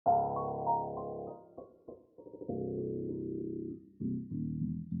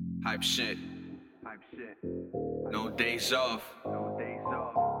Hype shit. No days off.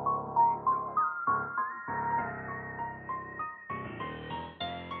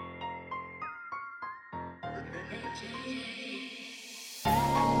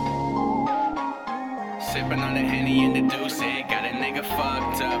 Sipping on the Henny and the Deuce, got a nigga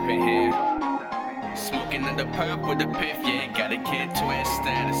fucked up in here. Smoking on the perp with the piff, yeah, got a kid twisted,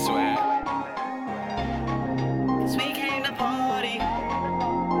 I swear. Cause we came to party,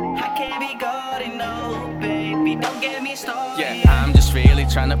 I can't be guarding, no, baby, don't get me started. Yeah, I'm just really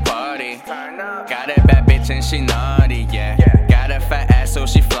tryna party. Got a bad bitch and she naughty, yeah. Got a fat ass so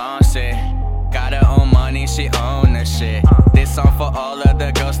she flaunts it. Got her own money, she own the shit. This song for all of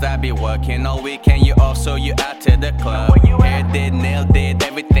the girls that be working all weekend. You off, so you out to the club. Hair did, nail did,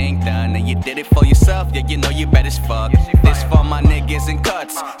 everything done. And you did it for yourself, yeah, you know you bad as fuck. This for my niggas in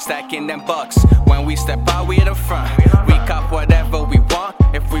cuts, stacking them bucks. When we step out, we the front. We cop whatever we want.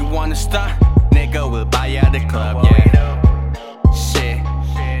 If we wanna stunt, nigga, we'll buy out the club, yeah. Shit,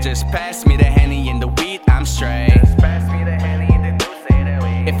 just pass me the Henny and the weed, I'm straight.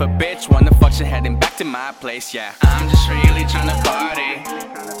 If a bitch wanna fuck, she heading back to my place, yeah. I'm just really tryna party.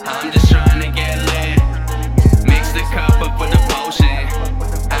 I'm just tryna get lit. Mix the cup up with a potion.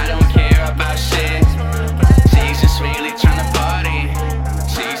 I don't care about shit. She's just really tryna party.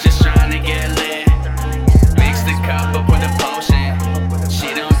 She's just tryna get lit. Mix the cup up with a potion.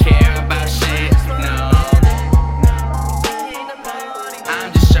 She don't care about shit, no.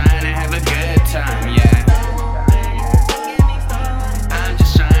 I'm just tryna have a good time, yeah.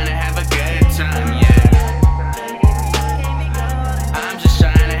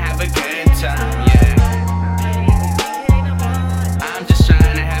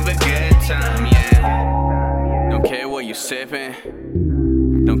 You sippin',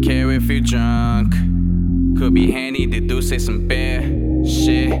 don't care if you're drunk. Could be Henny, the dude say some beer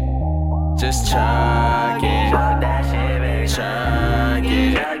shit. Just chug it, chug it, chug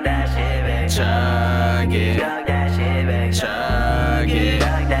it, chug it.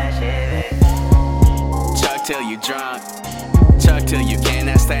 Chug till you drunk, chug till you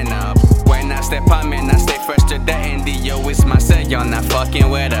cannot stand up. When I step up, man, I stay fresh to the end. Yo, it's myself, y'all not fucking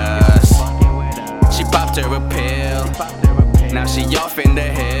with us. She popped her a pill, now she off in the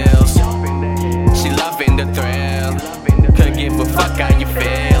hills. She loving the thrill, could give a fuck how you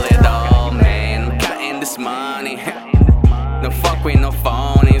feel it all, man. Counting this money, no fuck with no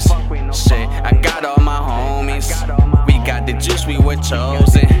phonies. Shit, I got all my homies, we got the juice, we were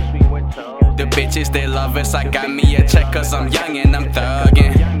chosen. The bitches, they love us, I got me a check cause I'm young and I'm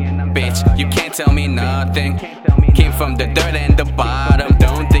thuggin'. Bitch, you can't tell me nothing, came from the dirt and the bottom.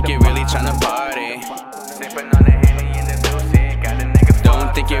 Don't think you're really tryna party.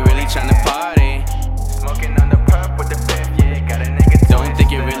 Don't think you're really tryna party. Smoking on the perp with the piff, yeah. Got a nigga. Don't think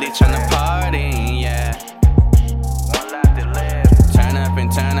you're really tryna party, yeah. One life to live. Turn up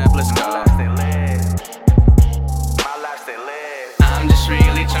and turn up, let's go. My life they live. I'm just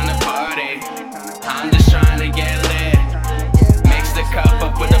really tryna party. I'm just tryna get lit. Mix the cup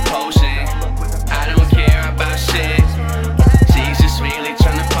up with a potion. I don't care about shit. She's just really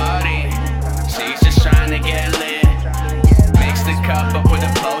tryna party. She's just tryna get lit. Mix the cup up with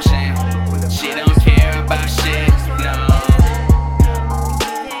a potion. She don't care about shit, no.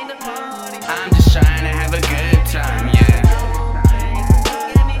 I'm just trying to have a good time, yeah.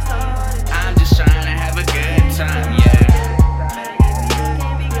 I'm just trying to have a good time, yeah.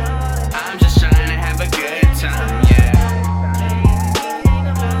 I'm just trying to have a good time, yeah.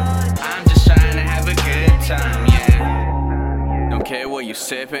 I'm just trying to have a good time, yeah. Don't care what you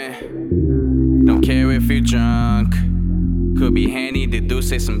sippin', don't care if you're drunk. Could be Henny, the dude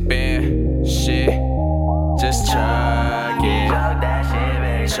say some beer shit. Just chug it, chug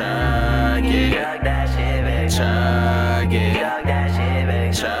it, chug it.